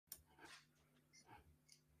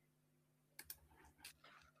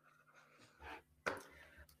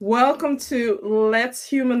Welcome to Let's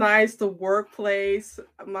Humanize the Workplace.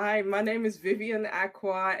 My name is Vivian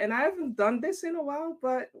Aqua, and I haven't done this in a while,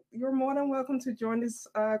 but you're more than welcome to join this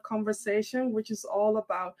conversation, which is all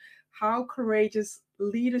about how courageous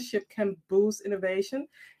leadership can boost innovation.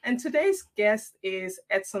 And today's guest is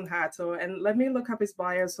Edson Hato, and let me look up his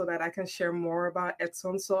bio so that I can share more about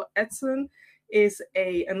Edson. So Edson is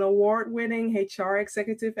an award-winning HR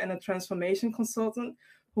executive and a transformation consultant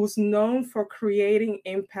who's known for creating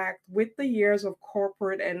impact with the years of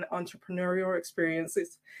corporate and entrepreneurial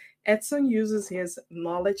experiences. Edson uses his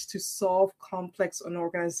knowledge to solve complex and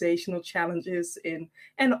organizational challenges and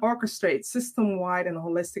orchestrate system-wide and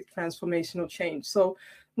holistic transformational change. So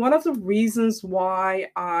one of the reasons why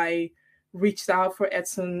I reached out for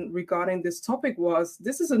Edson regarding this topic was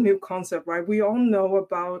this is a new concept, right? We all know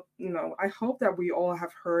about, I hope that we all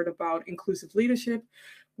have heard about inclusive leadership.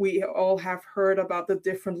 We all have heard about the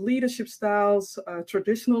different leadership styles,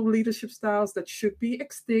 traditional leadership styles that should be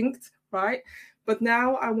extinct, right? But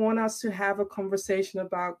now I want us to have a conversation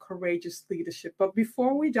about courageous leadership. But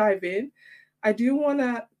before we dive in, I do want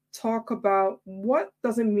to talk about what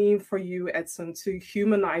does it mean for you, Edson, to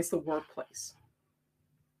humanize the workplace?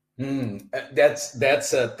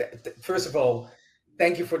 First of all,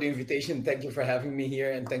 thank you for the invitation. Thank you for having me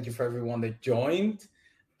here, and thank you for everyone that joined.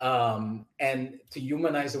 And to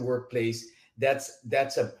humanize the workplace, that's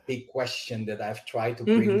a big question that I've tried to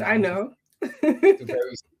bring I down know.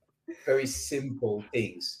 to very simple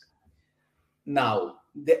things. Now,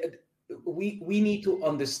 we need to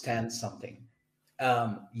understand something.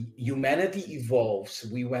 Humanity evolves.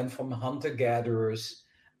 We went from hunter-gatherers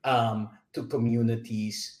to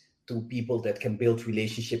communities to people that can build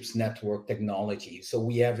relationships, network, technology. So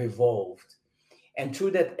we have evolved. And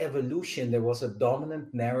through that evolution, there was a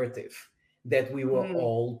dominant narrative that we were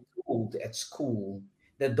all told at school.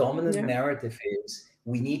 The dominant Yeah. narrative is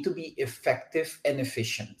we need to be effective and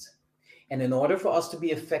efficient. And in order for us to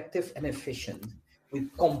be effective and efficient, we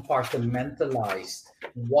compartmentalized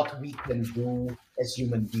what we can do as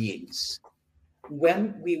human beings.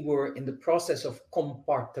 When we were in the process of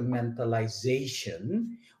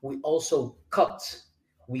compartmentalization, we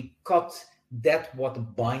cut that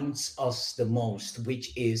what binds us the most,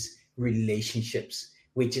 which is relationships,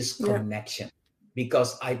 which is Yeah. connection.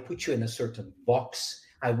 Because I put you in a certain box,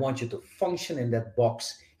 I want you to function in that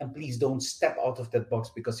box, and please don't step out of that box,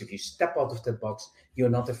 because if you step out of that box, you're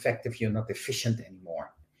not effective, you're not efficient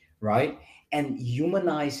anymore, right? And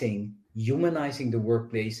humanizing the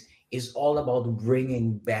workplace is all about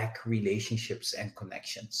bringing back relationships and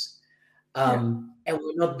connections. Yeah. And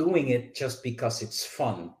we're not doing it just because it's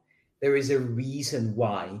fun. There is a reason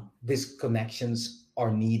why these connections are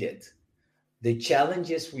needed. The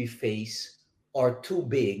challenges we face are too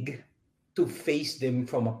big to face them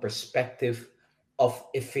from a perspective of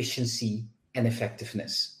efficiency and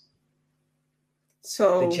effectiveness. The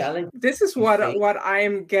So challenge this is we face, what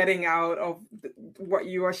I'm getting out of what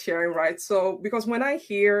you are sharing, right? So because when I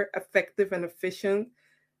hear effective and efficient,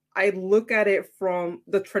 I look at it from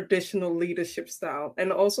the traditional leadership style.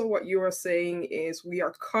 And also what you are saying is we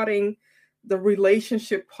are cutting the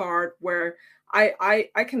relationship part where I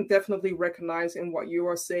can definitely recognize in what you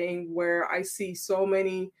are saying where I see so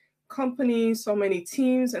many companies, so many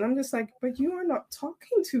teams, and I'm just like, but you are not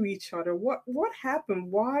talking to each other. What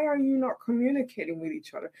happened? Why are you not communicating with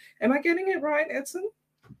each other? Am I getting it right, Edson?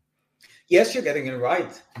 yes, you're getting it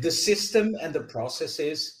right. The system and the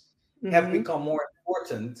processes have Mm-hmm. become more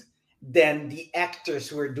important than the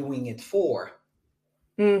actors we're doing it for.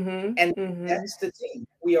 Mm-hmm. And Mm-hmm. that's the thing.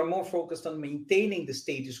 We are more focused on maintaining the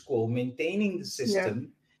status quo, maintaining the Yeah.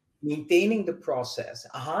 system, maintaining the process,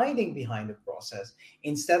 hiding behind the process,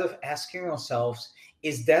 instead of asking ourselves,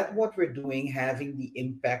 is that what we're doing having the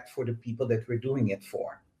impact for the people that we're doing it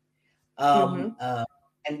for? Mm-hmm. Um, uh,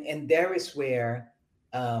 and there is where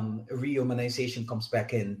rehumanization comes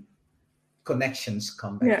back in, connections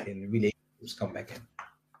come back Yeah. in, relationships come back in.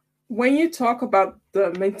 When you talk about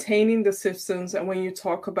the maintaining the systems and when you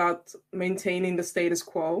talk about maintaining the status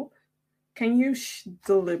quo, can you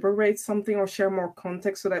deliberate something or share more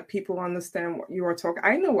context so that people understand what you are talking?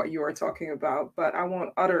 I know what you are talking about, but I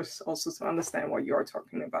want others also to understand what you are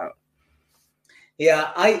talking about.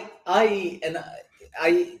 Yeah,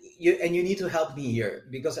 you need to help me here,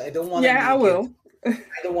 because Yeah, I will.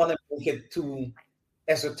 I don't want to make it too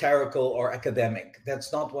esoterical or academic.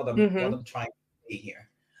 That's not what Mm-hmm. I'm trying to say here.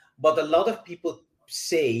 But a lot of people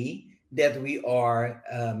say that we are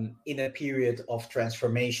in a period of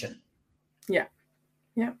transformation. Yeah.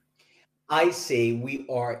 Yeah. I say we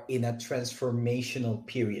are in a transformational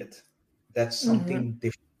period. That's Mm-hmm. something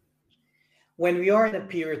different. When we are in a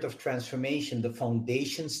period of transformation, the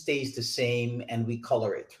foundation stays the same and we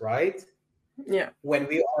color it, right? Yeah. When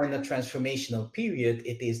we are in a transformational period,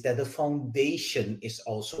 it is that the foundation is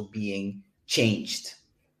also being changed.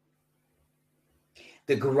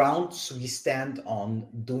 The grounds we stand on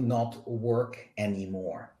do not work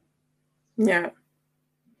anymore. Yeah.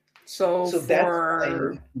 So That's what I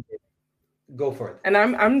for need. Go for it. and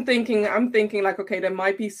I'm thinking like, okay, there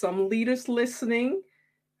might be some leaders listening.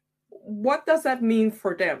 What does that mean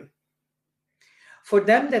for them? For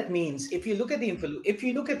them, that means if you look at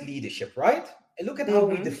leadership, right? And look at how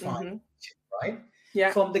we define leadership, right?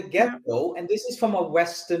 Yeah. From the Yeah. get-go, and this is from a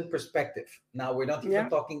Western perspective. Now we're not even Yeah.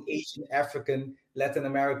 talking Asian, African, Latin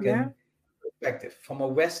American Yeah. perspective. From a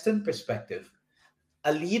Western perspective,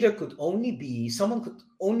 someone could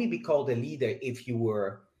only be called a leader if you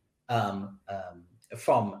were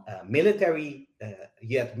from military,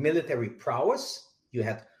 you had military prowess, you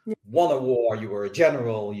had won a war, you were a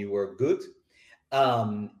general, you were good.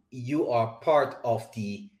 You are part of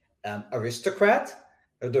the aristocrat,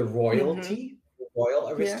 the royalty, the royal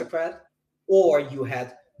aristocrat, or you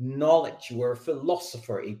had knowledge. You were a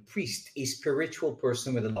philosopher, a priest, a spiritual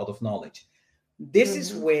person with a lot of knowledge. This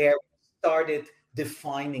is where we started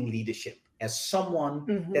defining leadership as someone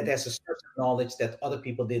that has a certain knowledge that other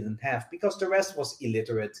people didn't have, because the rest was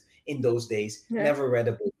illiterate in those days, never read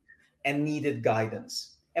a book, and needed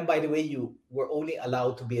guidance. And by the way, you were only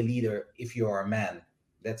allowed to be a leader if you are a man.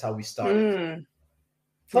 That's how we started.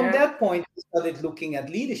 From that point, we started looking at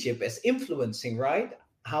leadership as influencing, right?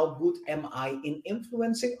 How good am I in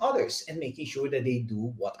influencing others and making sure that they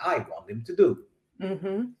do what I want them to do?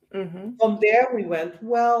 From there, we went,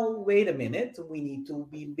 well, wait a minute, we need to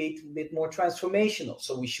be a bit more transformational.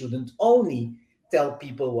 So we shouldn't only tell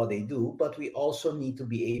people what they do, but we also need to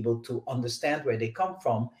be able to understand where they come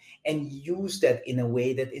from and use that in a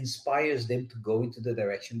way that inspires them to go into the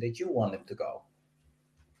direction that you want them to go.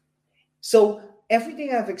 So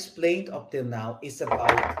everything I've explained up till now is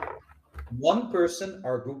about one person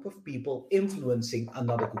or a group of people influencing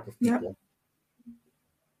another group of people.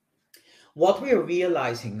 What we are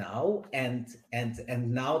realizing now, and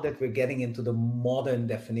now that we're getting into the modern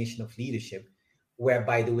definition of leadership, where,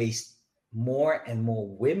 by the way, more and more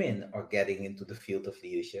women are getting into the field of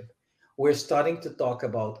leadership, we're starting to talk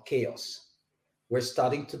about chaos. We're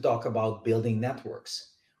starting to talk about building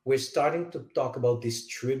networks. We're starting to talk about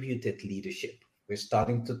distributed leadership. We're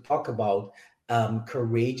starting to talk about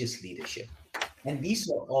courageous leadership. And these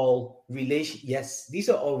are all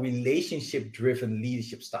relationship-driven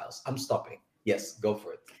leadership styles. I'm stopping. Yes, go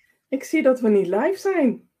for it. Ik zie dat we niet live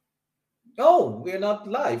zijn. Oh, we're not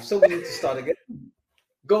live, so we need to start again.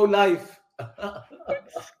 Go live.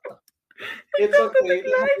 It's okay.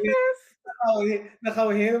 Dan gaan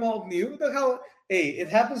we helemaal opnieuw. Hey, it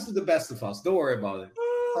happens to the best of us. Don't worry about it.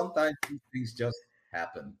 Sometimes these things just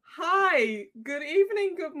happen. Hi, good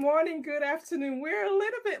evening, good morning, good afternoon. We're a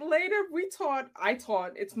little bit later. I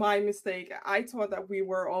thought, it's my mistake. I thought that we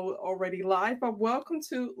were already live, but welcome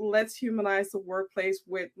to Let's Humanize the Workplace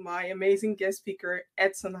with my amazing guest speaker,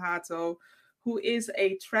 Edson Hato, who is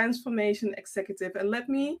a transformation executive. And let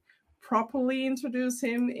me properly introduce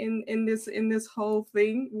him in this whole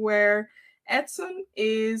thing, where Edson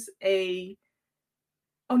is an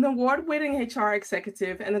award-winning HR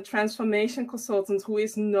executive and a transformation consultant who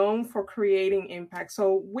is known for creating impact.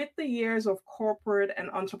 So with the years of corporate and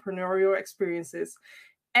entrepreneurial experiences,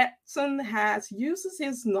 Edson uses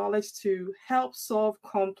his knowledge to help solve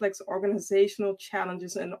complex organizational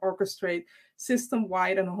challenges and orchestrate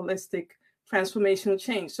system-wide and holistic transformational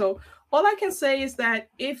change. So all I can say is that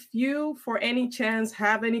if you, for any chance,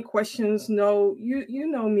 have any questions, you know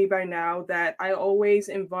me by now, that I always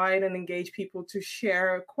invite and engage people to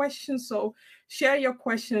share questions. So share your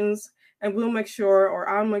questions and I'll make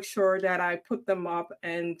sure that I put them up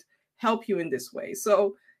and help you in this way.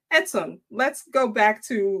 So Edson, let's go back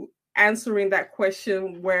to answering that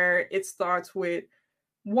question where it starts with,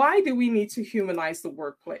 why do we need to humanize the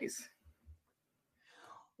workplace?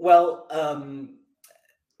 Well,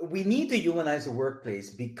 we need to humanize the workplace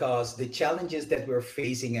because the challenges that we're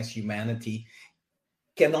facing as humanity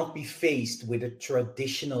cannot be faced with a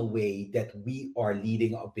traditional way that we are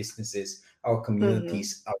leading our businesses, our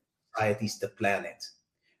communities, our societies, the planet.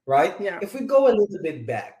 Right? Yeah. If we go a little bit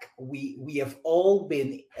back, we have all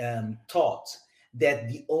been taught that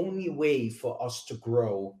the only way for us to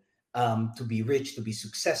grow, to be rich, to be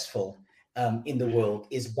successful in the world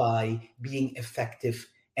is by being effective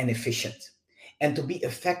and efficient. And to be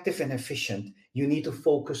effective and efficient, you need to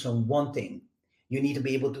focus on one thing. You need to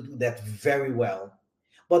be able to do that very well.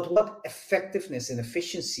 But what effectiveness and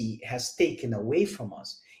efficiency has taken away from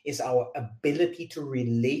us is our ability to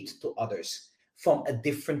relate to others from a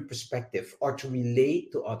different perspective, or to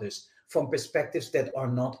relate to others from perspectives that are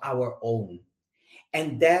not our own.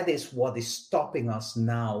 And that is what is stopping us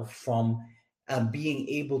now from being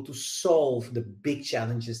able to solve the big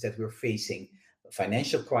challenges that we're facing: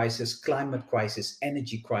 financial crisis, climate crisis,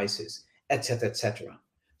 energy crisis, etc., etc.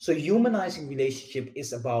 So humanizing relationship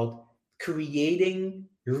is about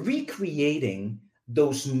recreating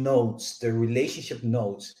those nodes, the relationship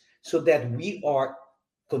nodes, so that we are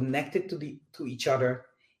connected to each other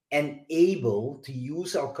and able to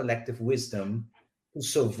use our collective wisdom to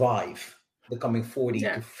survive the coming 40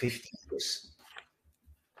 Yeah. to 50 years.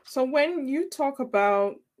 So when you talk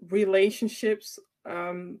about relationships,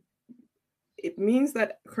 it means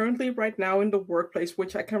that currently right now in the workplace,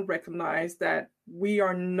 which I can recognize that we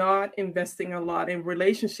are not investing a lot in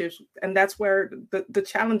relationships, and that's where the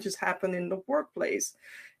challenges happen in the workplace.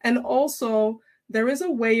 And also there is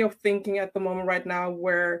a way of thinking at the moment right now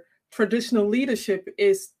where traditional leadership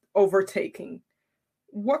is overtaking.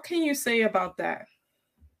 What can you say about that?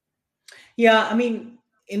 Yeah, I mean,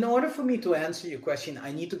 in order for me to answer your question,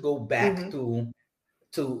 I need to go back Mm-hmm.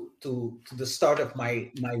 to the start of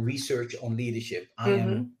my research on leadership.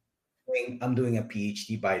 Mm-hmm. I'm doing a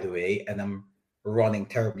PhD, by the way, and I'm running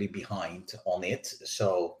terribly behind on it.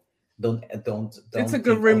 So It's a don't good think,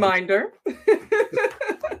 oh, reminder.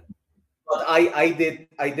 but I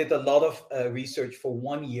did a lot of research for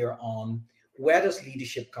 1 year on where does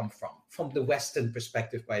leadership come from the Western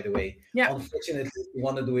perspective, by the way. Yeah. Unfortunately, if you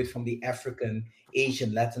want to do it from the African,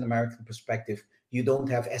 Asian, Latin American perspective, you don't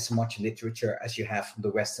have as much literature as you have from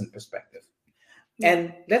the Western perspective. Yeah.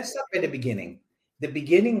 And let's start by the beginning. The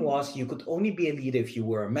beginning was you could only be a leader if you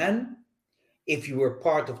were a man, if you were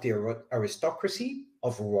part of the aristocracy,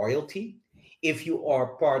 of royalty, if you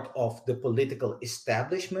are part of the political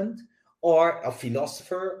establishment, or a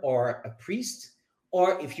philosopher, or a priest,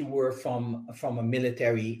 or if you were from a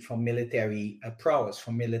military prowess,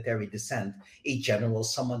 from military descent, a general,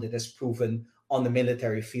 someone that has proven on the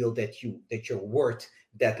military field that you're worth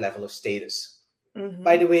that level of status. By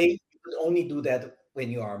Mm-hmm. the way, you could only do that when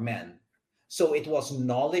you are a man. So it was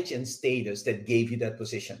knowledge and status that gave you that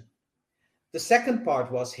position. The second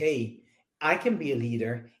part was, hey, I can be a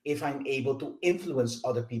leader if I'm able to influence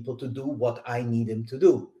other people to do what I need them to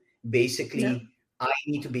do. Yeah. Basically, I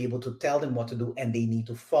need to be able to tell them what to do and they need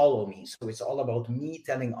to follow me. So it's all about me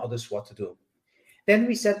telling others what to do. Then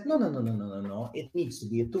we said, no, no, no, no, no, no, no. It needs to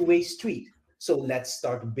be a two-way street. So let's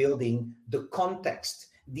start building the context,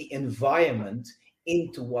 the environment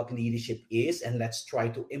into what leadership is, and let's try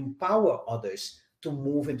to empower others to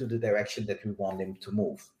move into the direction that we want them to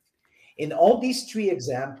move. In all these three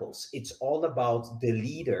examples, it's all about the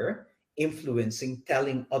leader influencing,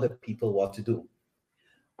 telling other people what to do.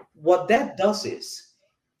 What that does is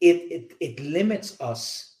it limits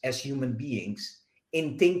us as human beings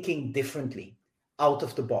in thinking differently, out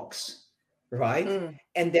of the box, right? Mm.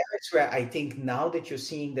 And that is where I think now that you're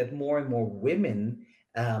seeing that more and more women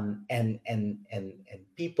and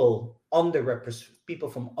people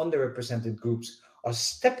from underrepresented groups are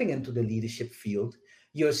stepping into the leadership field.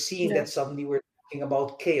 You're seeing Yeah. that suddenly we're talking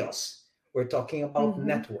about chaos, we're talking about Mm-hmm.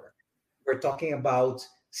 network, we're talking about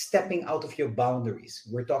stepping out of your boundaries.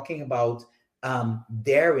 We're talking about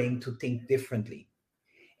daring to think differently.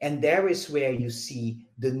 And there is where you see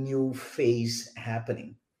the new phase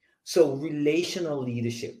happening. So, relational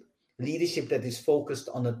leadership, leadership that is focused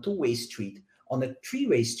on a two-way street, on a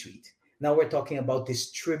three-way street. Now we're talking about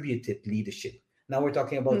distributed leadership. Now we're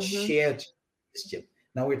talking about Mm-hmm. shared leadership.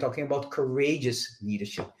 Now we're talking about courageous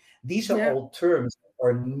leadership. These are Yeah. all terms that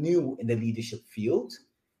are new in the leadership field,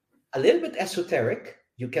 a little bit esoteric.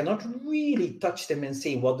 You cannot really touch them and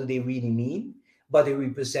say what do they really mean, but they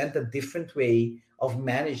represent a different way of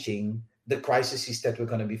managing the crises that we're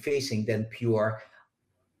going to be facing than pure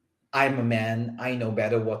I'm a man, I know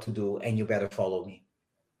better what to do, and you better follow me.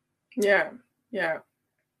 Yeah. Yeah.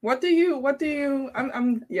 What do you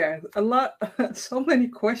yeah, a lot, so many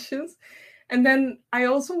questions. And then I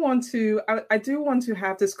do want to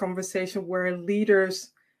have this conversation where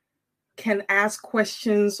leaders can ask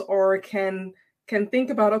questions or can think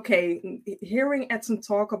about, okay, hearing Edson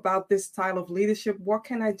talk about this style of leadership, what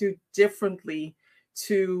can I do differently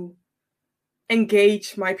to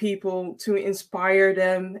engage my people, to inspire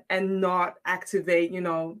them and not activate,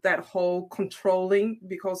 that whole controlling?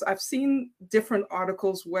 Because I've seen different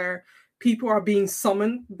articles where people are being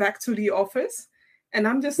summoned back to the office, and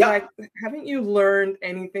I'm just Yeah. like, haven't you learned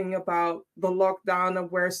anything about the lockdown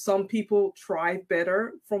of where some people thrive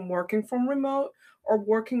better from working from remote or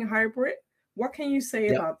working hybrid? What can you say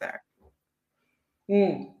about that?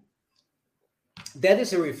 That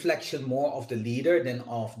is a reflection more of the leader than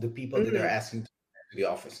of the people that are asking to the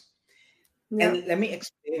office. And let me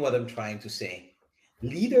explain what I'm trying to say.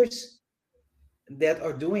 Leaders that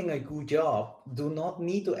are doing a good job do not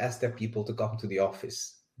need to ask their people to come to the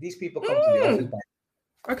office. These people come to the office by.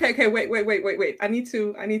 Okay, wait. I need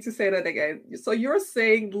to say that again. So you're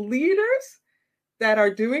saying leaders that are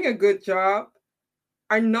doing a good job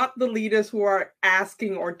are not the leaders who are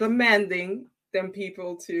asking or demanding them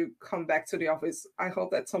people to come back to the office. I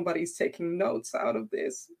hope that somebody's taking notes out of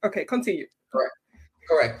this. Okay, continue.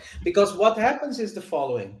 Correct. Because what happens is the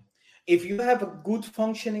following. If you have a good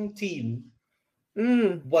functioning team,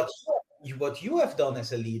 what you have done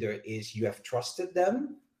as a leader is you have trusted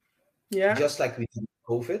them. Yeah. Just like we did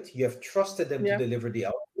with COVID, you have trusted them to deliver the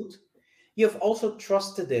output. You have also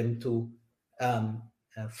trusted them to,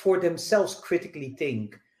 for themselves, critically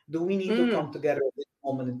think, do we need to come together at this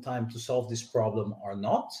moment in time to solve this problem or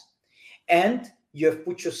not? And you have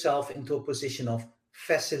put yourself into a position of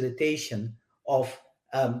facilitation, of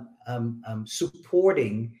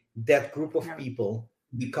supporting that group of people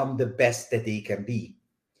become the best that they can be.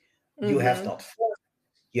 You have not forced,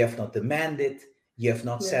 you have not demanded, you have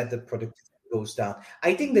not said that productivity goes down.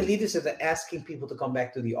 I think the leaders that are asking people to come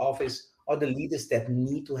back to the office are the leaders that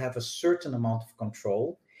need to have a certain amount of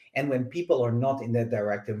control. And when people are not in that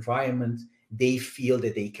direct environment, they feel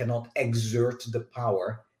that they cannot exert the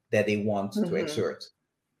power that they want to exert.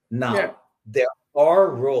 Now, there are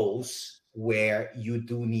roles where you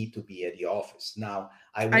do need to be at the office. Now,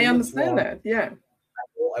 I understand that. Yeah.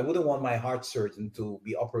 I wouldn't want my heart surgeon to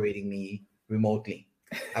be operating me remotely.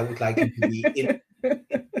 I would like him to be in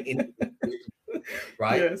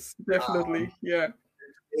right? Yes, definitely.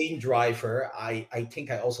 Train driver, I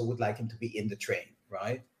think I also would like him to be in the train,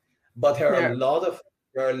 right? But there are a lot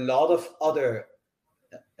of other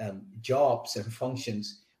jobs and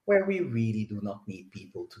functions where we really do not need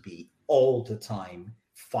people to be all the time,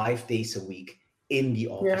 5 days a week in the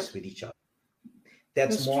office with each other.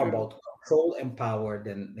 That's more true. About control and power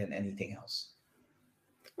than anything else.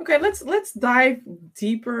 Okay, let's dive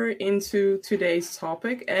deeper into today's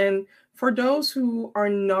topic. And for those who are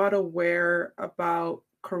not aware about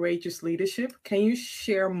courageous leadership, can you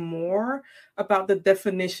share more about the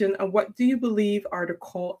definition and what do you believe are the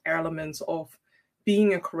core elements of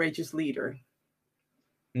being a courageous leader?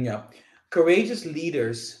 Yeah, courageous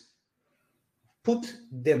leaders put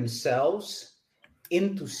themselves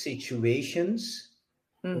into situations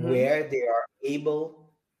where they are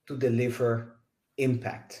able to deliver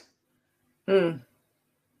impact.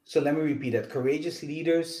 So let me repeat that. Courageous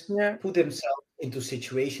leaders put themselves into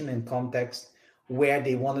situation and context where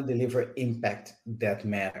they want to deliver impact that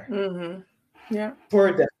matter.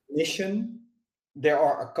 Per definition, there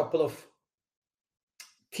are a couple of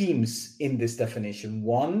themes in this definition.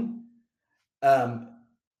 One,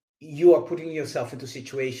 you are putting yourself into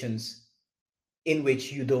situations in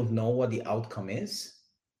which you don't know what the outcome is.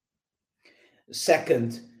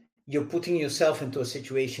 Second, you're putting yourself into a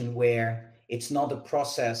situation where it's not a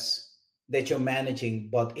process that you're managing,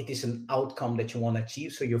 but it is an outcome that you want to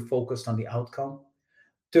achieve. So you're focused on the outcome.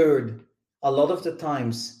 Third, a lot of the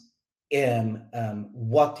times,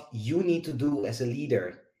 what you need to do as a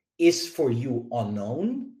leader is for you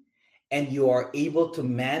unknown, and you are able to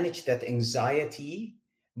manage that anxiety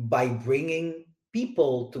by bringing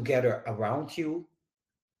people together around you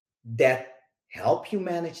that help you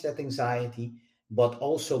manage that anxiety, but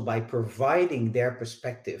also by providing their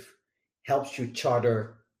perspective helps you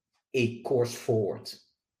charter a course forward,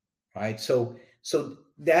 right? So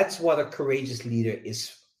that's what a courageous leader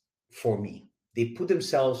is for me. They put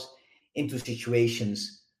themselves into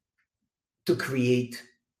situations to create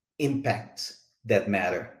impacts that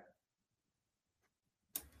matter.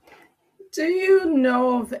 Do you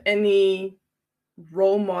know of any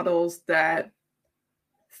role models that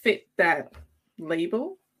fit that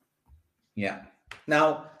label? Yeah.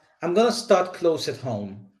 Now, I'm going to start close at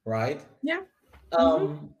home, right? Yeah.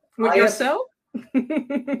 With yourself?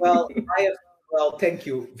 Well, thank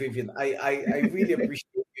you, Vivian. I really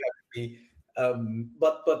appreciate you having me.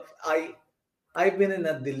 But I've been in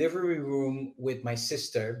a delivery room with my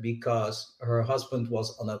sister because her husband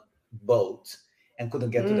was on a boat and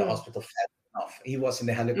couldn't get to the hospital fast enough. He was in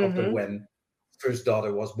the helicopter when first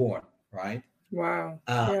daughter was born, right? Wow.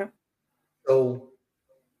 So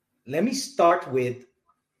let me start with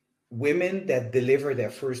women that deliver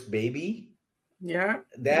their first baby.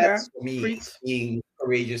 That's for me being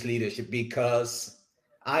courageous leadership, because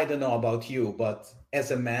I don't know about you, but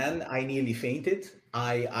as a man, I nearly fainted.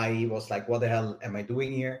 I was like, what the hell am I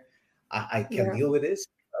doing here? I can't deal with this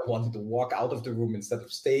I wanted to walk out of the room instead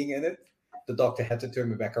of staying in it. The doctor had to turn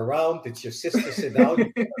me back around. Did your sister sit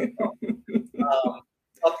down?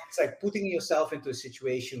 But it's like putting yourself into a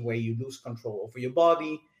situation where you lose control over your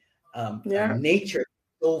body. Nature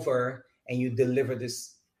is over, and you deliver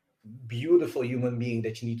this beautiful human being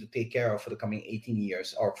that you need to take care of for the coming 18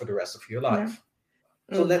 years or for the rest of your life.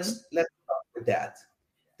 So let's start with that.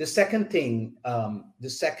 The second thing, the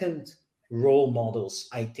second role models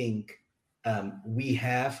I think we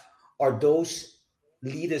have are those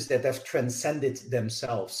leaders that have transcended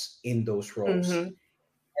themselves in those roles.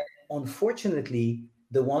 Unfortunately,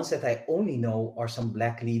 the ones that I only know are some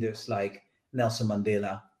Black leaders like Nelson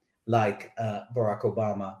Mandela, like Barack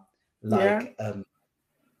Obama, like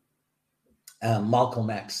Malcolm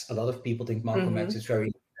X. A lot of people think Malcolm X is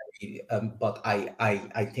very but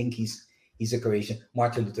I think he's a courageous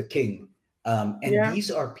Martin Luther King. These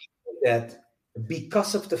are people that,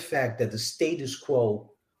 because of the fact that the status quo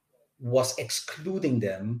was excluding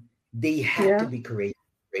them, they had to be courageous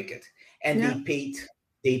to break it. And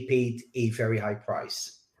they paid a very high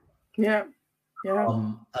price.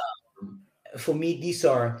 For me, these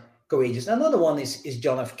are courageous. Another one is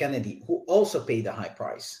John F. Kennedy, who also paid a high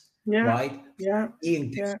price, right?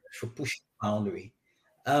 Being desperate, for pushing the boundary.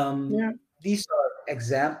 These are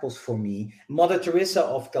examples for me. Mother Teresa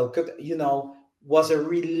of Calcutta, was a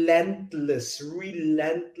relentless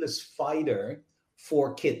fighter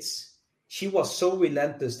for kids. She was so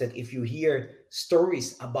relentless that if you hear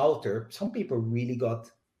stories about her, some people really got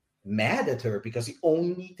mad at her because the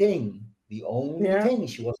only thing she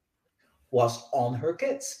was on her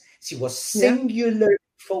kids. She was singularly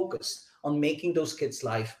focused on making those kids'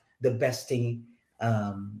 life the best thing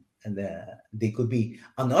they could be.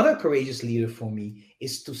 Another courageous leader for me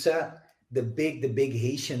is Toussaint, the big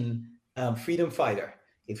Haitian freedom fighter.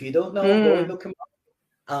 If you don't know, go and look him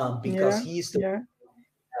up, because he's the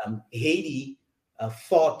Haiti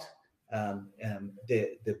fought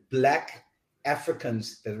the Black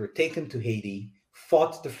Africans that were taken to Haiti,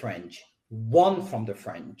 fought the French, won from the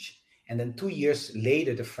French, and then 2 years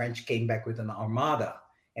later the French came back with an armada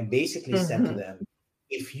and basically said to them,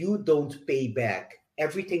 if you don't pay back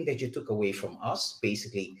everything that you took away from us,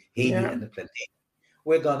 basically Haiti and the plantation,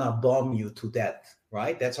 we're gonna bomb you to death,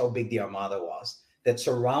 right? That's how big the armada was, that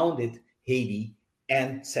surrounded Haiti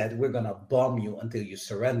and said, we're gonna bomb you until you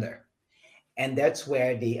surrender. And that's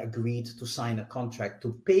where they agreed to sign a contract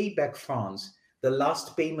to pay back France. The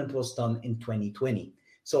last payment was done in 2020.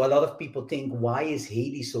 So a lot of people think, why is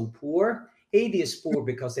Haiti so poor? Haiti is poor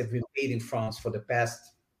because they've been paid in France for the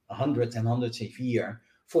past hundreds and hundreds of years.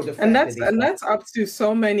 And that's up to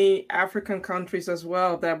so many African countries as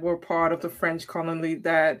well that were part of the French colony,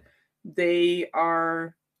 that they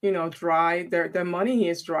are, dry. Their money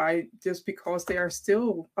is dry just because they are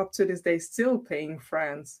still, up to this day, still paying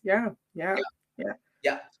France. Yeah,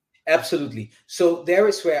 absolutely. So there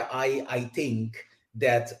is where I think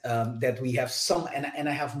that that we have some, and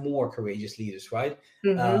I have more courageous leaders, right?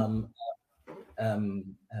 The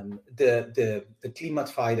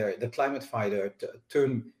climate fighter,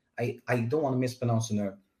 turn, I don't want to mispronounce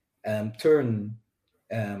her name, turn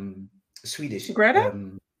Swedish.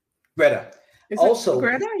 Greta. Is also it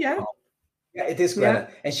Greta? Yeah, it is Greta,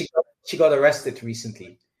 and she got arrested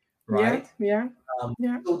recently, right?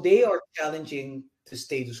 So they are challenging the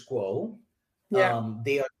status quo. They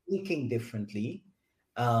are thinking differently,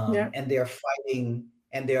 and they are fighting,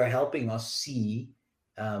 and they are helping us see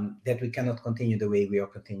that we cannot continue the way we are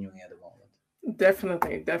continuing at the moment.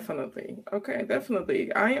 Definitely. Okay,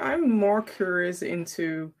 definitely. I'm more curious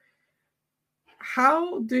into,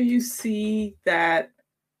 how do you see that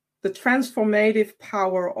the transformative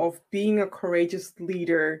power of being a courageous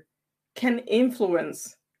leader can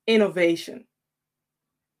influence innovation?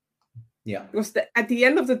 Because at the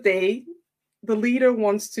end of the day, the leader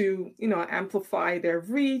wants to, amplify their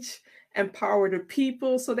reach, empower the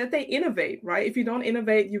people so that they innovate, right? If you don't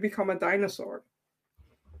innovate, you become a dinosaur.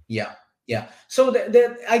 So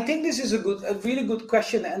I think this is a really good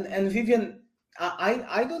question, and Vivian,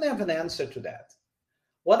 I don't have an answer to that.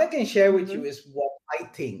 What I can share with you is what I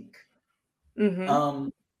think.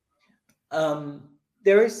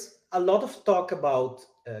 There is a lot of talk about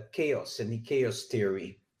chaos and the chaos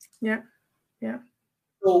theory.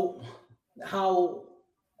 So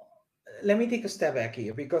let me take a step back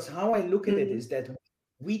here, because how I look at it is that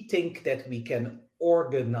we think that we can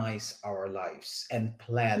organize our lives and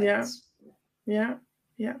plan it.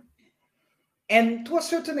 And to a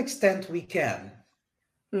certain extent we can.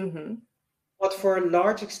 But for a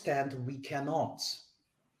large extent we cannot.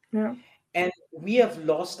 And we have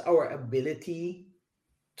lost our ability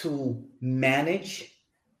to manage,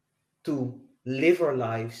 to live our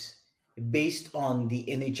lives based on the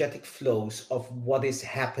energetic flows of what is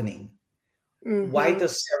happening. Why Mm-hmm.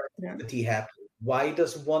 does Yeah. serendipity happen? Why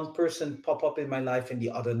does one person pop up in my life and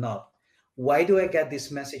the other not? Why do I get this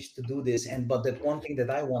message to do this, and but that one thing that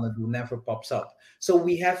I want to do never pops up? So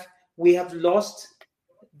we have lost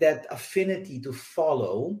that affinity to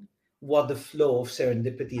follow what the flow of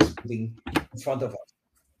serendipity is putting in front of us.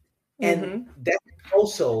 And Mm-hmm. that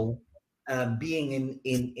also being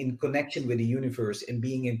in connection with the universe and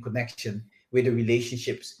being in connection with the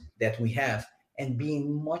relationships that we have, and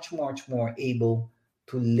being much more able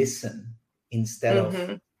to listen instead of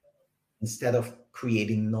Mm-hmm.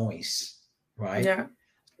 creating noise, right? Yeah.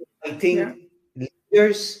 I Yeah. think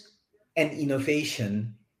leaders and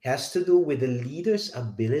innovation has to do with the leader's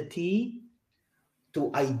ability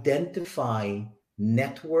to identify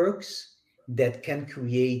networks that can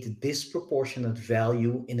create disproportionate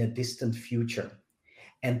value in a distant future,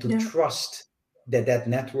 and to Yeah. trust that that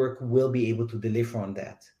network will be able to deliver on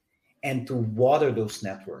that, and to water those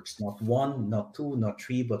networks, not one, not two, not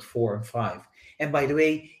three, but four and five. And by the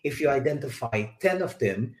way, if you identify 10 of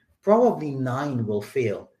them, probably nine will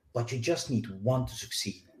fail, but you just need one to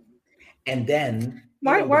succeed. And then,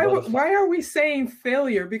 Why the why butterfly. why are we saying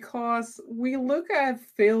failure? Because we look at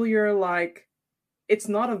failure like it's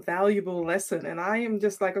not a valuable lesson. And I am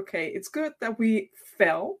just like, okay, it's good that we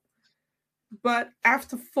fell, but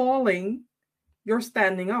after falling, you're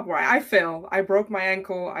standing up. Right? I fell. I broke my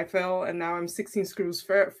ankle. I fell, and now I'm 16 screws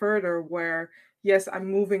further. Where yes, I'm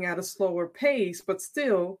moving at a slower pace, but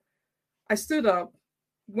still, I stood up,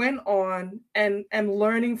 went on, and am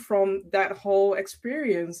learning from that whole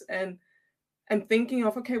experience, and thinking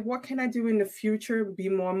of, okay, what can I do in the future? Be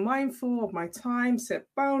more mindful of my time, set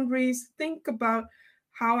boundaries, think about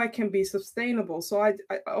how I can be sustainable. So I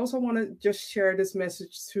also want to just share this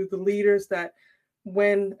message to the leaders that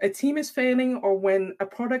when a team is failing or when a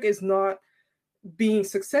product is not being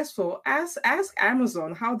successful, ask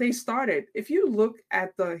Amazon how they started. If you look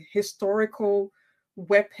at the historical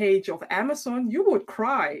web page of Amazon, you would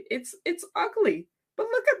cry. It's ugly. But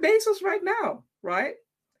look at Bezos right now, right?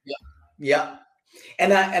 Yeah, yeah.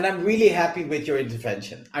 And I'm really happy with your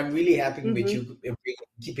intervention. I'm really happy with Mm-hmm. you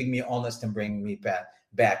keeping me honest and bringing me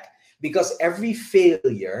back, because every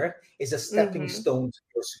failure is a stepping Mm-hmm. stone to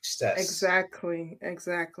your success. Exactly,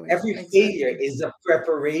 exactly, Every failure exactly. is a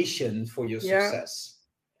preparation for your Yeah, success.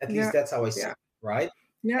 At least yeah, that's how I see yeah, it, right?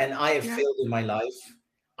 yeah, And I have yeah, failed in my life.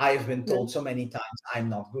 I have been yeah. told so many times I'm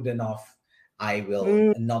not good enough. I will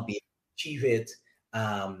Mm, not be able to achieve it.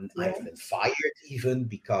 I've yeah, been fired even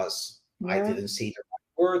because I yeah. didn't say the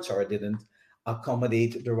right words, or I didn't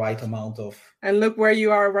accommodate the right amount of. And look where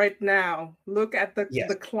you are right now. Look at the Yes.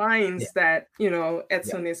 Yeah. clients that, Yeah.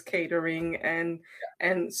 Edson is catering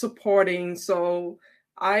and supporting. So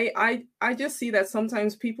I just see that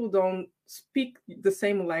sometimes people don't speak the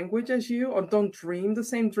same language as you or don't dream the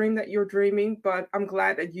same dream that you're dreaming, but I'm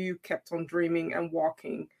glad that you kept on dreaming and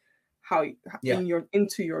walking how Yeah.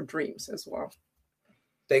 into your dreams as well.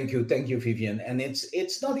 Thank you, Vivian. And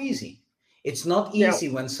it's not easy. It's not Yeah. easy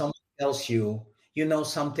when someone tells you, you know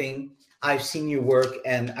something, I've seen your work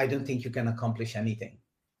and I don't think you can accomplish anything.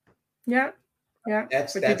 Yeah. Yeah.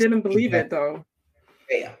 But you That's didn't believe it though.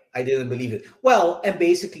 yeah, I didn't believe it. Well, and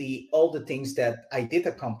basically all the things that I did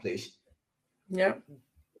accomplish Yeah.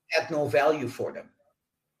 had no value for them.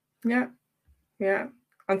 Yeah. Yeah.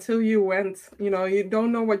 Until you went, you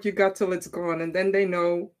don't know what you got till it's gone, and then they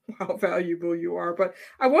know how valuable you are. But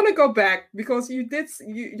I want to go back because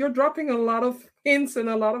you're dropping a lot of hints and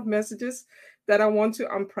a lot of messages that I want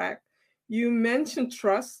to unpack. You mentioned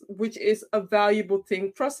trust, which is a valuable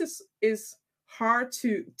thing. Trust is hard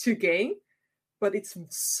to gain, but it's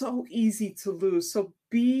so easy to lose. So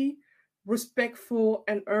be respectful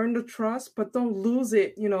and earn the trust, but don't lose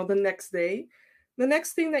it, the next day. The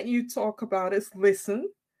next thing that you talk about is listen,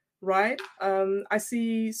 right? I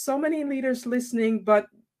see so many leaders listening, but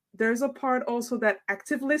there's a part also that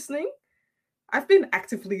active listening. I've been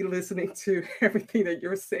actively listening to everything that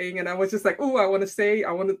you're saying, and I was just like, oh, I want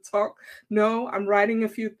to talk. No, I'm writing a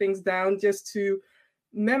few things down just to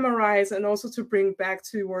memorize and also to bring back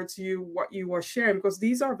towards you what you are sharing, because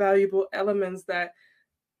these are valuable elements that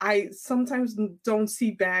I sometimes don't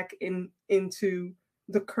see back into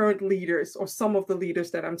the current leaders or some of the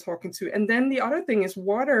leaders that I'm talking to. And then the other thing is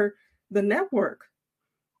water the network.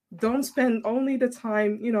 Don't spend only the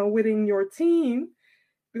time, within your team,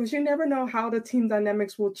 because you never know how the team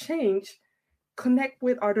dynamics will change. Connect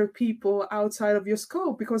with other people outside of your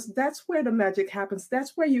scope, because that's where the magic happens.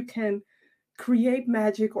 That's where you can create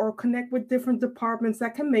magic or connect with different departments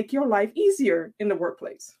that can make your life easier in the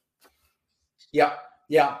workplace. Yeah,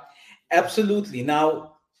 yeah. Absolutely.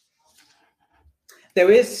 Now,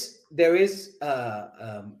 there is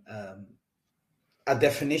a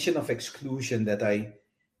definition of exclusion that I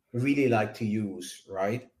really like to use,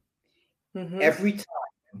 right? Mm-hmm.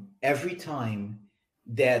 Every time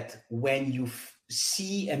that when you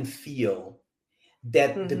see and feel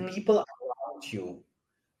that the Mm-hmm. people around you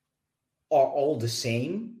are all the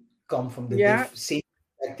same, come from the Yeah. same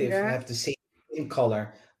perspective, Yeah. have the same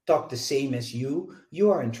color, talk the same as you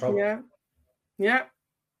are in trouble. Yeah. Yeah.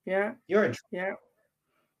 Yeah. You're in trouble Yeah.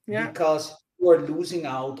 Yeah. because you are losing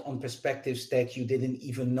out on perspectives that you didn't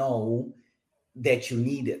even know that you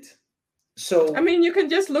needed. I So mean, you can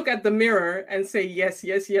just look at the mirror and say yes,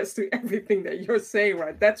 yes, yes to everything that you're saying,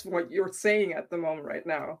 right? That's what you're saying at the moment right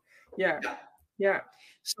now. Yeah. yeah. Yeah.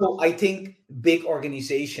 So I think big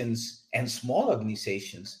organizations and small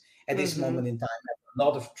organizations at this Mm-hmm. moment in time have a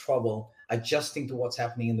lot of trouble adjusting to what's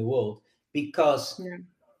happening in the world because Yeah.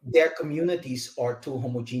 their communities are too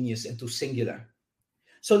homogeneous and too singular.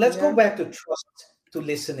 So let's go Yeah. back to trust, to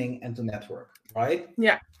listening, and to network, right?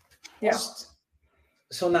 Yeah. Yeah. Trust.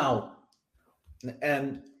 So now,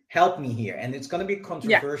 and help me here, and it's going to be Yeah.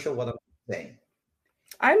 controversial what I'm saying.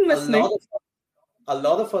 I'm A lot listening. of a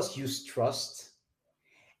lot of us use trust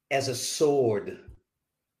as a sword.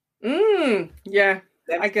 Yeah.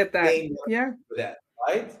 Let I me get that. explain what Yeah. that,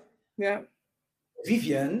 right? Yeah.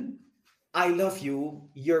 Vivian, I love you.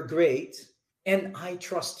 You're great, and I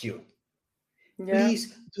trust you. Yeah.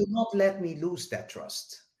 Please do not let me lose that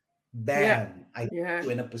trust. Yeah. Bam! I put Yeah. you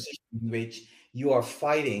in a position in which you are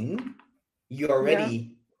fighting. You're Yeah.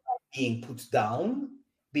 already being put down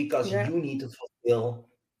because Yeah. you need to fulfill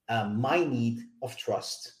my need of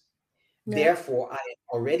trust. Yeah. Therefore, I am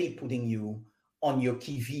already putting you on your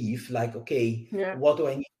key vive, like, okay, Yeah. what do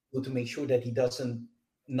I need to do to make sure that he doesn't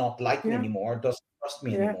not like me Yeah. anymore, doesn't trust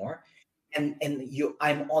me Yeah. anymore? And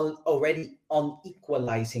I'm already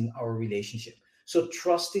unequalizing our relationship. So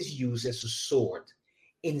trust is used as a sword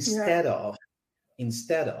Yeah. instead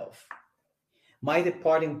of my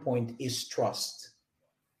departing point is trust.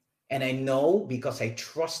 And I know because I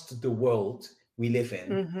trust the world we live in,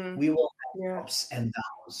 Mm-hmm. we will Yeah. have ups and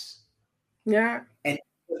downs. Yeah. And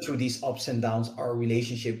through these ups and downs, our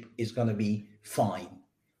relationship is going to be fine.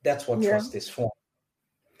 That's what Yeah. trust is for.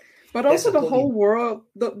 But That's also a the totally whole world,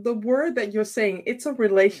 the word that you're saying, it's a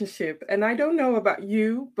relationship. And I don't know about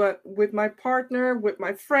you, but with my partner, with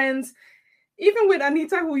my friends, even with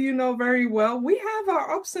Anita, who you know very well, we have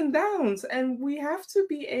our ups and downs, and we have to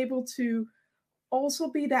be able to also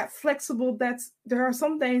be that flexible. That's there are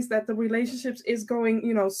some days that the relationships is going,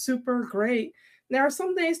 super great. There are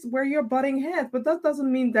some days where you're butting heads, but that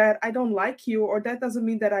doesn't mean that I don't like you, or that doesn't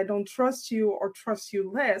mean that I don't trust you or trust you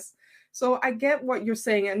less. So I get what you're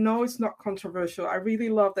saying, and no, it's not controversial. I really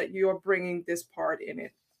love that you're bringing this part in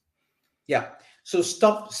it. yeah. So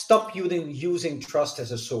stop using trust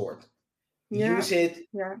as a sword. Yeah. Use it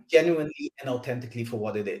Yeah. genuinely and authentically for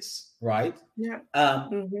what it is, right? Yeah. The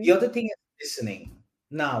Mm-hmm. other thing is listening.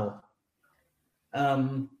 Now,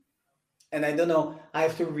 um, and I don't know, I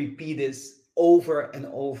have to repeat this over and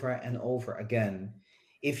over and over again.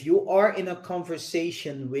 If you are in a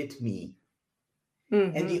conversation with me,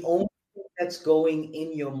 and Mm-hmm. the only thing that's going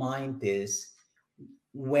in your mind is,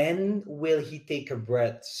 when will he take a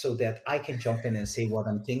breath so that I can jump in and say what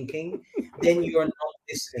I'm thinking? Then you're not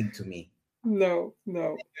listening to me. No,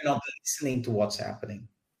 no. You're not listening to what's happening.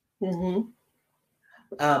 Mm-hmm.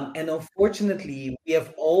 And unfortunately, we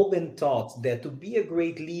have all been taught that to be a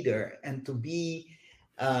great leader and to be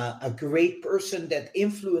a great person that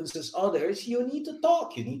influences others, you need to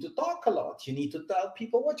talk. You need to talk a lot. You need to tell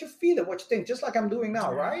people what you feel and what you think, just like I'm doing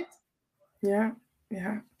now, Yeah. right? Yeah.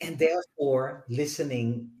 Yeah. And therefore,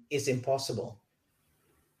 listening is impossible.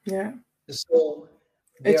 Yeah. So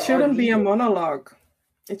It there are shouldn't be a leaders. monologue.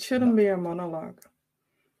 It shouldn't No, be a monologue.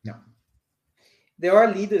 no. There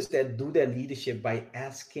are leaders that do their leadership by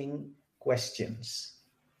asking questions,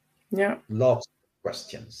 Yeah. lots of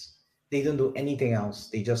questions. They don't do anything else.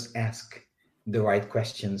 They just ask the right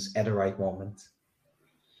questions at the right moment.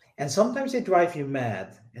 And sometimes they drive you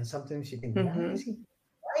mad. And sometimes you think, Mm-hmm.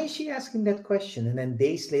 why is she asking that question? And then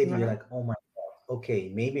days later, you're Yeah. like, oh my God, okay,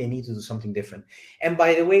 maybe I need to do something different. And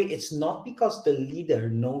by the way, it's not because the leader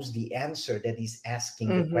knows the answer that he's asking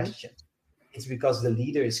the Mm-hmm. question. It's because the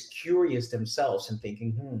leader is curious themselves and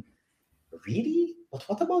thinking, really? But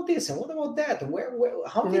what about this? And what about that? And where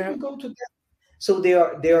how did Yeah. we go to that? So they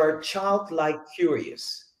are childlike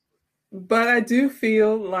curious. But I do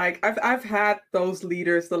feel like I've had those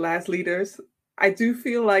leaders, the last leaders. I do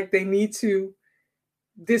feel like they need to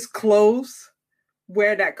disclose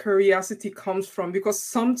where that curiosity comes from, because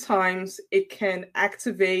sometimes it can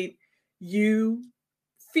activate you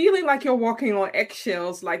feeling like you're walking on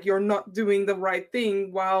eggshells, like you're not doing the right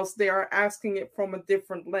thing, whilst they are asking it from a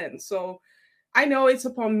different lens. So I know it's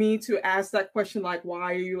upon me to ask that question, like,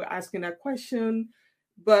 why are you asking that question?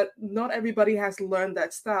 But not everybody has learned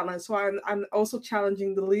that style. And so I'm also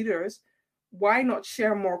challenging the leaders. Why not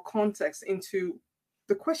share more context into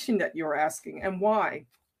the question that you're asking and why?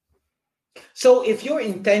 So if your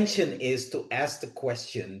intention is to ask the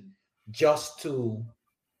question just to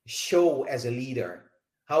show as a leader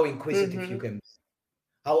how inquisitive you Mm-hmm. can be,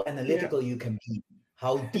 how Yeah. analytical you can be,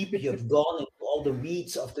 how deep you've gone into all the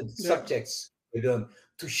weeds of the Yeah. subjects you're doing,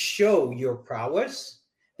 to show your prowess,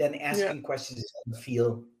 then Yeah. asking questions is going to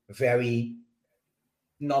feel very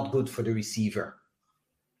not good for the receiver.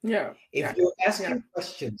 Yeah. If Yeah. you're Yeah. asking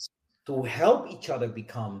questions to help each other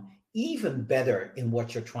become even better in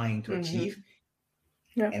what you're trying to Mm-hmm. achieve,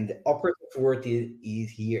 Yeah. and the operative word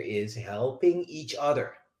here is helping each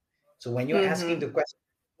other. So when you're asking Mm-hmm. the question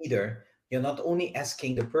either, you're not only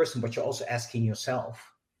asking the person, but you're also asking yourself.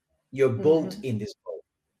 You're both Mm-hmm. in this boat.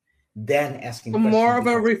 Then asking So the question more of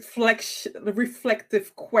a becomes,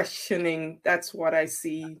 reflective questioning. That's what I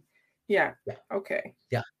see. Yeah. yeah, Okay.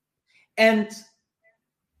 yeah. And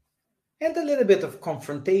a little bit of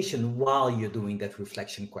confrontation while you're doing that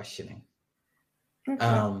reflection questioning. Okay.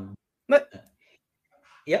 Um, But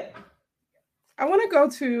yep. I want to go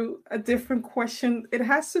to a different question. It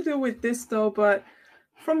has to do with this though, but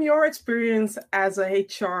from your experience as a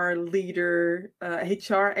HR leader,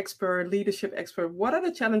 HR expert, leadership expert, what are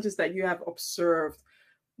the challenges that you have observed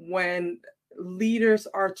when leaders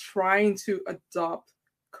are trying to adopt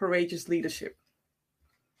courageous leadership?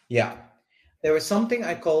 Yeah. There is something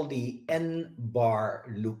I call the N bar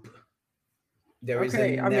loop. There is a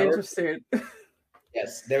Okay, I'm narrative. interested.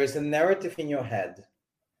 Yes, there is a narrative in your head.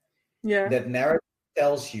 Yeah. That narrative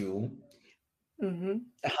tells you Mm-hmm.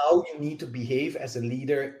 how you need to behave as a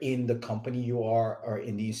leader in the company you are or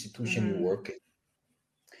in the institution you Mm-hmm. work in.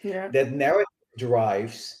 Yeah. That narrative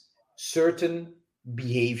drives certain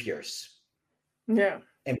behaviors. Yeah.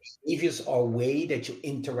 And behaviors are a way that you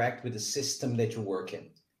interact with the system that you work in.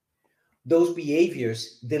 Those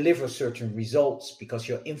behaviors deliver certain results because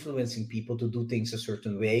you're influencing people to do things a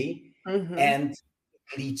certain way, Mm-hmm. and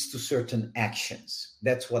it leads to certain actions.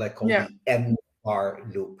 That's what I call Yeah. the N-bar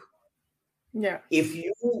loop. Yeah. If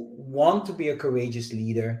you want to be a courageous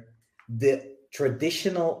leader, the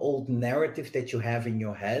traditional old narrative that you have in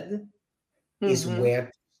your head is Mm-hmm. where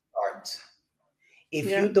to start. If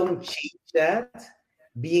Yeah. you don't change that,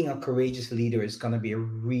 being a courageous leader is going to be a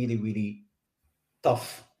really, really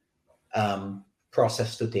tough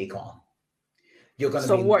process to take on. You're going to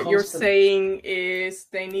So be in what you're constant saying is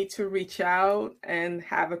they need to reach out and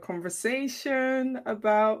have a conversation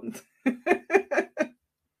about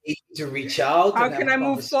need to reach out how and have can a I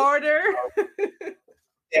move conversation further? about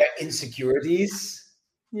their insecurities.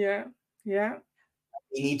 Yeah. Yeah.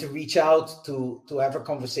 We need to reach out to have a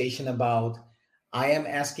conversation about, I am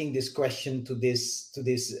asking this question to this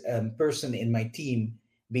person in my team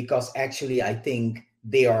because actually I think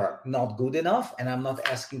they are not good enough, and I'm not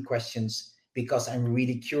asking questions because I'm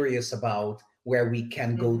really curious about where we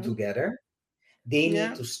can go Mm-hmm. together. They need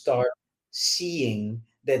Yeah. to start seeing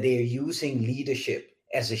that they're using leadership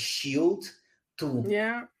as a shield to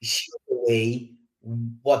Yeah. shield away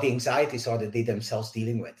what the anxieties are that they themselves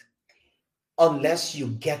dealing with. Unless you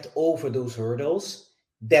get over those hurdles,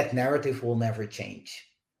 that narrative will never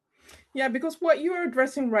change. Yeah, because what you're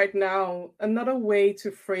addressing right now, another way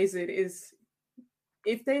to phrase it is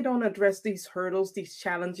if they don't address these hurdles, these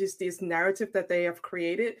challenges, this narrative that they have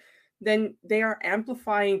created, then they are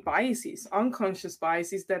amplifying biases, unconscious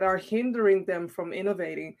biases that are hindering them from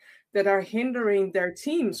innovating, that are hindering their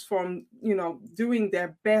teams from, doing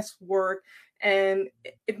their best work. And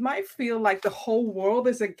it might feel like the whole world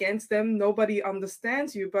is against them. Nobody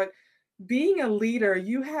understands you. But being a leader,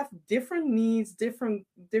 you have different needs, different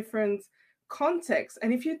context.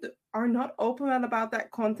 And if you are not open about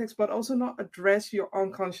that context, but also not address your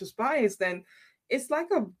unconscious bias, then it's like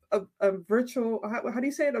a virtual, how do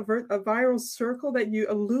you say it, a viral circle that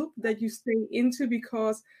a loop that you stay into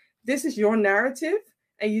because this is your narrative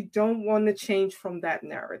and you don't want to change from that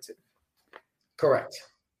narrative. Correct.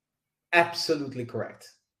 Absolutely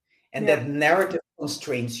correct. And Yeah. that narrative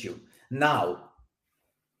constrains you. Now,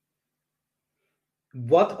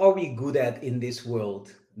 what are we good at in this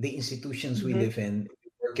world? The institutions we Mm-hmm. live in,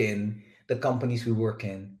 we work in, the companies we work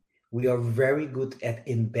in, we are very good at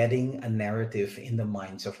embedding a narrative in the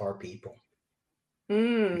minds of our people.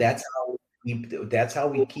 Mm. That's how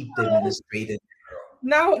we keep them in a straight and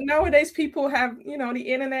narrow. Nowadays people have the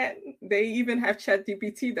internet, they even have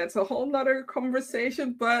ChatGPT. That's a whole nother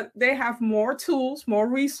conversation, but they have more tools, more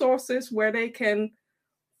resources where they can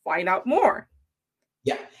find out more.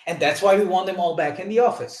 Yeah, and that's why we want them all back in the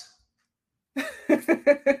office. Because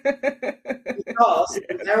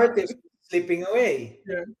the narrative is slipping away.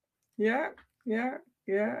 Yeah.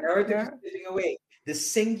 Narrative is slipping away. The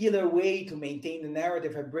singular way to maintain the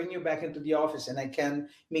narrative, I bring you back into the office and I can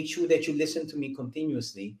make sure that you listen to me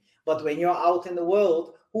continuously. But when you're out in the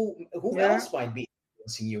world, who else might be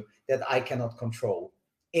influencing you that I cannot control?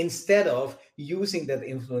 Instead of using that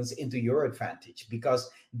influence into your advantage,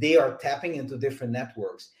 because they are tapping into different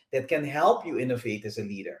networks that can help you innovate as a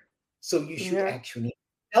leader. So you should actually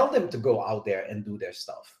tell them to go out there and do their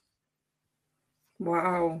stuff.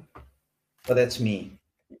 Wow. But that's me.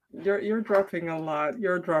 You're dropping a lot.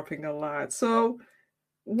 You're dropping a lot. So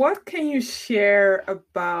what can you share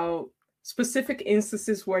about specific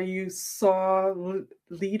instances where you saw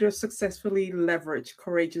leaders successfully leverage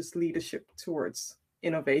courageous leadership towards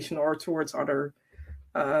innovation or towards other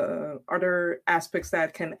aspects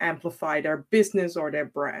that can amplify their business or their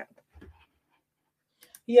brand?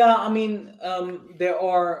 Yeah, I mean, there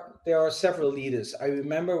are several leaders. I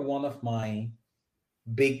remember one of my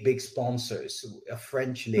big sponsors, a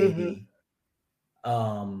French lady,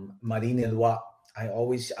 Marine Eloi. I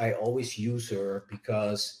always use her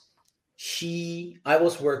because I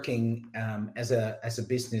was working as a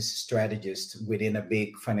business strategist within a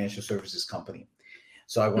big financial services company.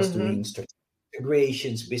 So I was doing strategic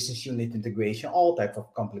integrations, business unit integration, all type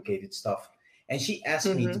of complicated stuff. And she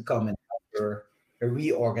asked me to come and help her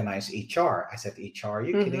reorganize HR. I said, HR, are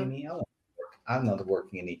you kidding me? I'm not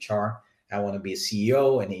working in HR. I want to be a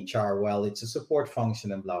CEO, and HR, well, it's a support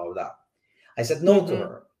function and blah, blah, blah. I said no to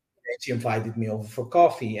her. And she invited me over for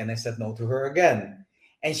coffee, and I said no to her again.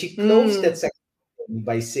 And she closed that section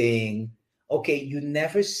by saying, okay, you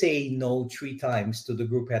never say no 3 times to the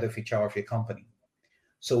group head of HR of your company.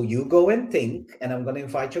 So you go and think, and I'm going to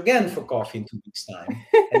invite you again for coffee in 2 weeks' time.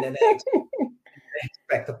 And then I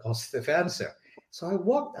expect a positive answer. So I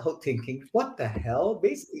walked out thinking, what the hell?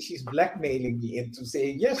 Basically, she's blackmailing me into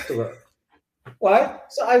saying yes to her. Right?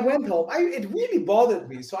 So I went home. It really bothered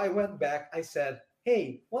me. So I went back. I said,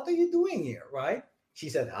 hey, what are you doing here? Right? She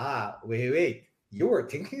said, wait. You were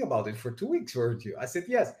thinking about it for 2 weeks, weren't you? I said,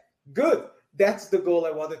 yes. Good. That's the goal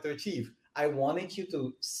I wanted to achieve. I wanted you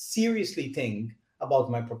to seriously think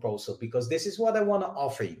about my proposal because this is what I want to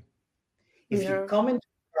offer you. If you come into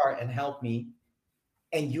the car and help me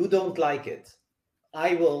and you don't like it,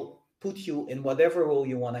 I will put you in whatever role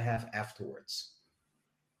you want to have afterwards.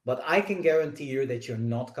 But I can guarantee you that you're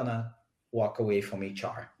not going to walk away from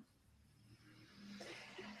HR.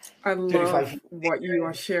 I love what you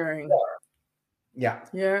are sharing. Yeah.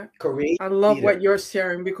 Courageous I love leader. What you're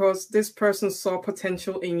sharing because this person saw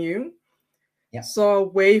potential in you. Saw a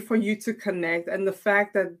way for you to connect. And the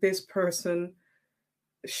fact that this person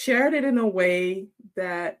shared it in a way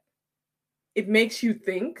that it makes you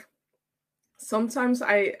think. Sometimes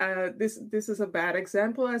this is a bad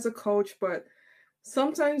example as a coach, but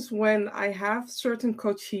sometimes when I have certain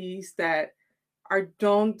coachees that are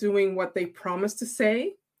don't doing what they promised to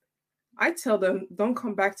say, I tell them, don't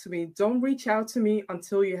come back to me. Don't reach out to me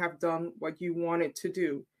until you have done what you wanted to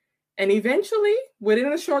do. And eventually,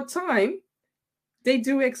 within a short time, they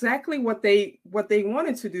do exactly what they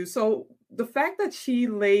wanted to do. So the fact that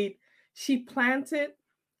she planted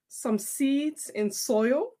some seeds in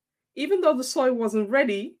soil, even though the soil wasn't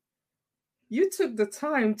ready, you took the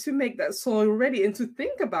time to make that soil ready and to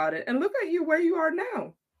think about it. And look at you where you are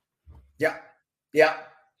now. Yeah.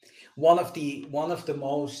 One of the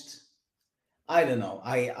most, I don't know.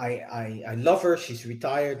 I love her. She's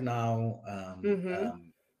retired now.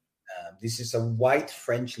 This is a white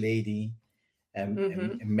French lady,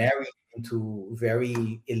 and married into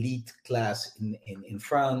very elite class in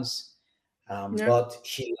France. But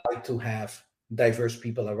she liked to have diverse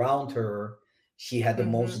people around her. She had the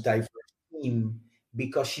most diverse team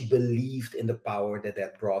because she believed in the power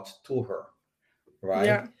that brought to her. Right.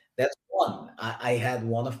 Yeah. That's one. I had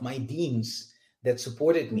one of my deans that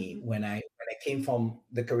supported me when I came from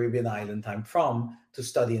the Caribbean island I'm from to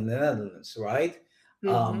study in the Netherlands. Right.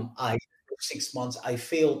 I for 6 months I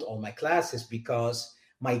failed all my classes because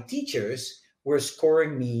my teachers were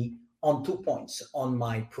scoring me on 2 points on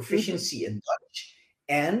my proficiency in Dutch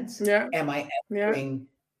and am I answering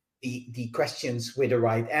the questions with the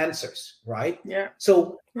right answers. Right. Yeah.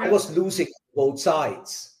 So I was losing both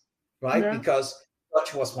sides. Right. Because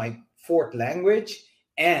Dutch was my 4th language,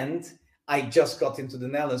 and I just got into the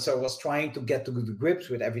Netherlands, so I was trying to get to the grips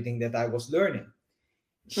with everything that I was learning.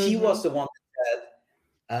 She was the one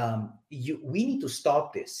that we need to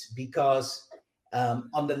stop this, because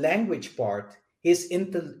on the language part, his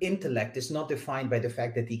intellect is not defined by the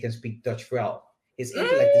fact that he can speak Dutch well. His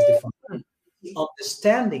intellect is defined by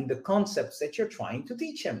understanding the concepts that you're trying to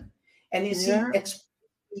teach him. And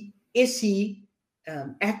is he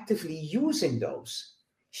actively using those?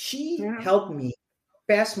 She helped me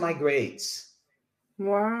pass my grades.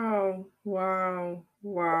 Wow.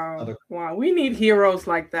 We need heroes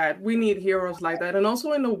like that. And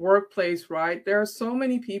also in the workplace, right? There are so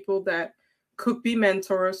many people that could be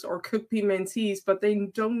mentors or could be mentees, but they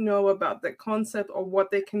don't know about the concept or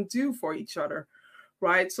what they can do for each other,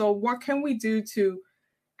 right? So what can we do to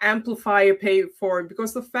amplify or pay it forward?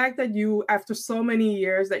 Because the fact that you, after so many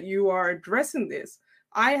years that you are addressing this,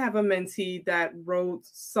 I have a mentee that wrote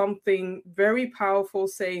something very powerful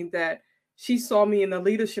saying that she saw me in a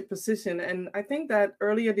leadership position. And I think that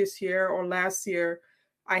earlier this year or last year,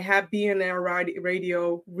 I had BNR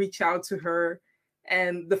Radio reach out to her.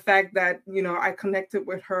 And the fact that, I connected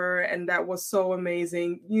with her, and that was so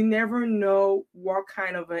amazing. You never know what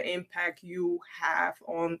kind of an impact you have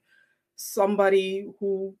on somebody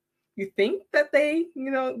who you think that they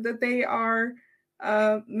are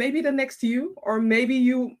maybe the next you, or maybe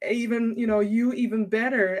you even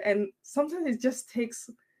better. And sometimes it just takes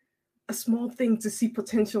a small thing to see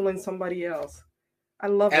potential in somebody else. I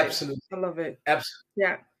love Absolutely. it. I love it. Absolutely.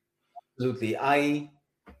 Yeah. Absolutely.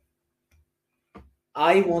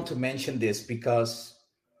 I want to mention this because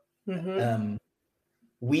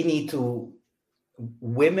we need to,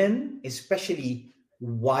 women, especially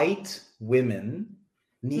white women,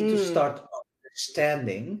 need to start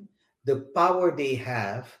understanding the power they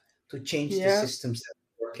have to change the systems that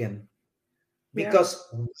we work in. Because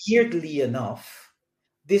weirdly enough,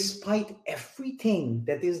 despite everything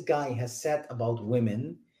that this guy has said about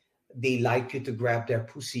women, they like you to grab their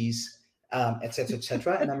pussies, etc.,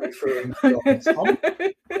 etc. And I'm referring to Donald Trump.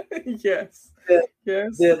 Yes.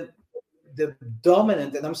 The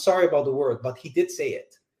dominant, and I'm sorry about the word, but he did say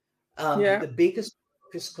it. The biggest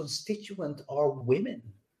of his constituent are women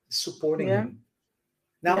supporting him.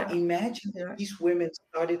 Now imagine if these women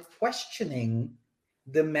started questioning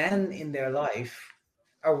the man in their life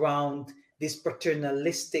around this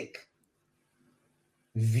paternalistic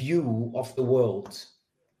view of the world.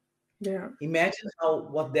 Imagine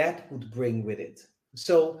what that would bring with it.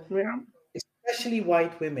 So especially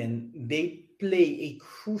white women, they play a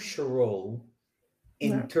crucial role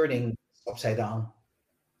in turning upside down.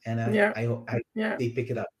 And I hope they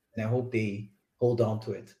pick it up, and I hope they hold on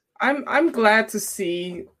to it. I'm glad to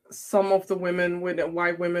see some of the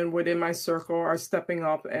white women within my circle are stepping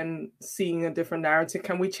up and seeing a different narrative.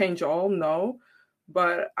 Can we change all? No.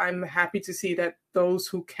 But I'm happy to see that those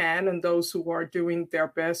who can and those who are doing their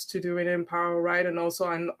best to do it in power, right? And also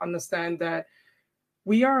I understand that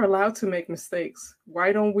we are allowed to make mistakes.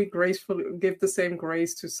 Why don't we gracefully give the same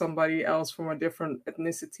grace to somebody else from a different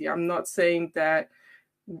ethnicity? I'm not saying that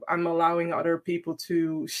I'm allowing other people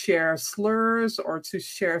to share slurs or to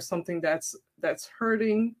share something that's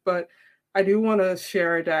hurting, but I do want to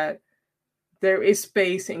share that there is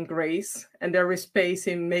space in grace, and there is space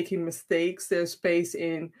in making mistakes. There's space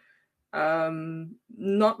in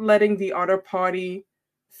not letting the other party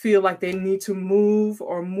feel like they need to move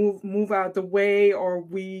out the way, or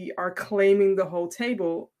we are claiming the whole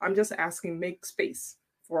table. I'm just asking, make space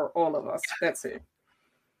for all of us. That's it.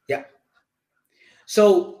 Yeah.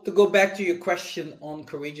 So to go back to your question on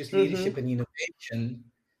courageous leadership and innovation,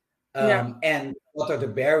 and what are the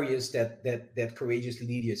barriers that courageous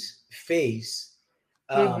leaders face,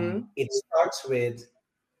 it starts with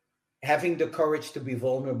having the courage to be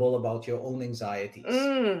vulnerable about your own anxieties.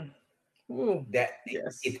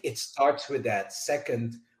 It starts with that.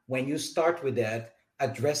 Second, when you start with that,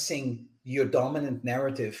 addressing your dominant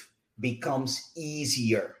narrative becomes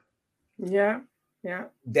easier.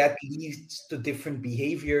 That leads to different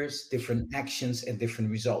behaviors, different actions, and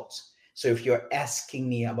different results. So if you're asking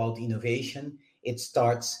me about innovation, it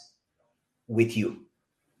starts with you.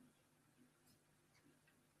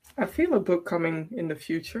 I feel a book coming in the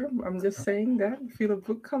future. I'm just saying that. I feel a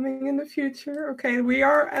book coming in the future. Okay, we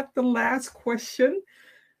are at the last question.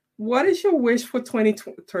 What is your wish for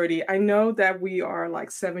 2030? I know that we are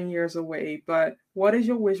like 7 years away, but what is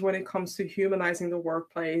your wish when it comes to humanizing the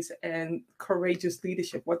workplace and courageous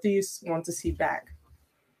leadership? What do you want to see back?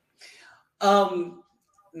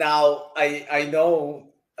 Now, I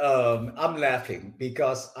know I'm laughing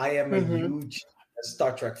because I am a huge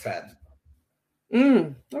Star Trek fan.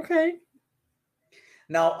 Okay.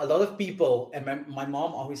 Now, a lot of people, and my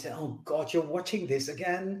mom always said, "Oh God, you're watching this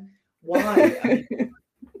again? Why?" I mean,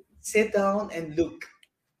 sit down and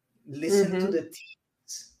listen to the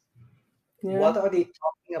teams. What are they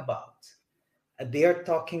talking about? They are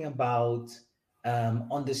talking about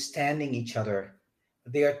understanding each other.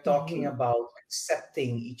 They are talking about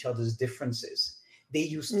accepting each other's differences. They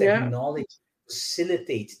use technology to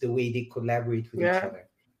facilitate the way they collaborate with each other.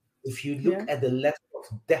 If you look at the level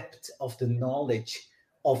of depth of the knowledge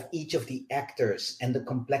of each of the actors and the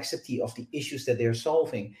complexity of the issues that they're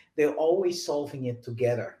solving, they're always solving it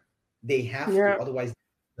together. They have to, otherwise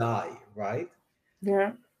they die, right?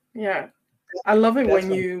 Yeah. I love it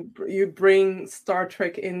when you bring Star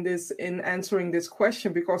Trek in answering this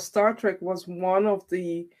question, because Star Trek was one of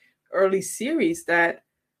the early series that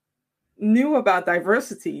knew about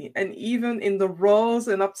diversity, and even in the roles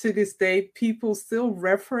and up to this day, people still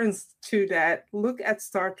reference to that. Look at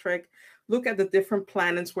Star Trek, look at the different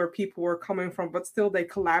planets where people were coming from, but still they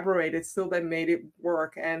collaborated, still they made it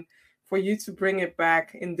work. And for you to bring it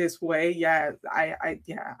back in this way, I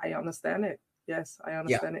understand it. Yes, I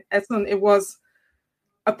understand it. Excellent. It was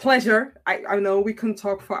a pleasure. I know we couldn't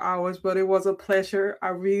talk for hours, but it was a pleasure. I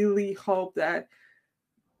really hope that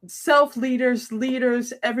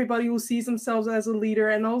leaders, everybody who sees themselves as a leader.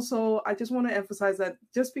 And also, I just want to emphasize that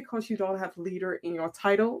just because you don't have leader in your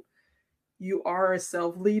title, you are a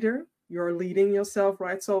self-leader. You're leading yourself,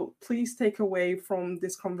 right? So please take away from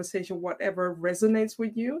this conversation whatever resonates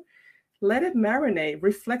with you. Let it marinate.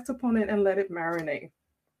 Reflect upon it and let it marinate.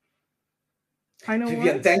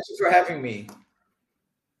 Vivian, thank you for having me.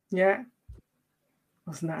 Yeah, it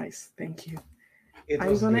was nice. Thank you.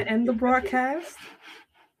 I'm going to end the broadcast.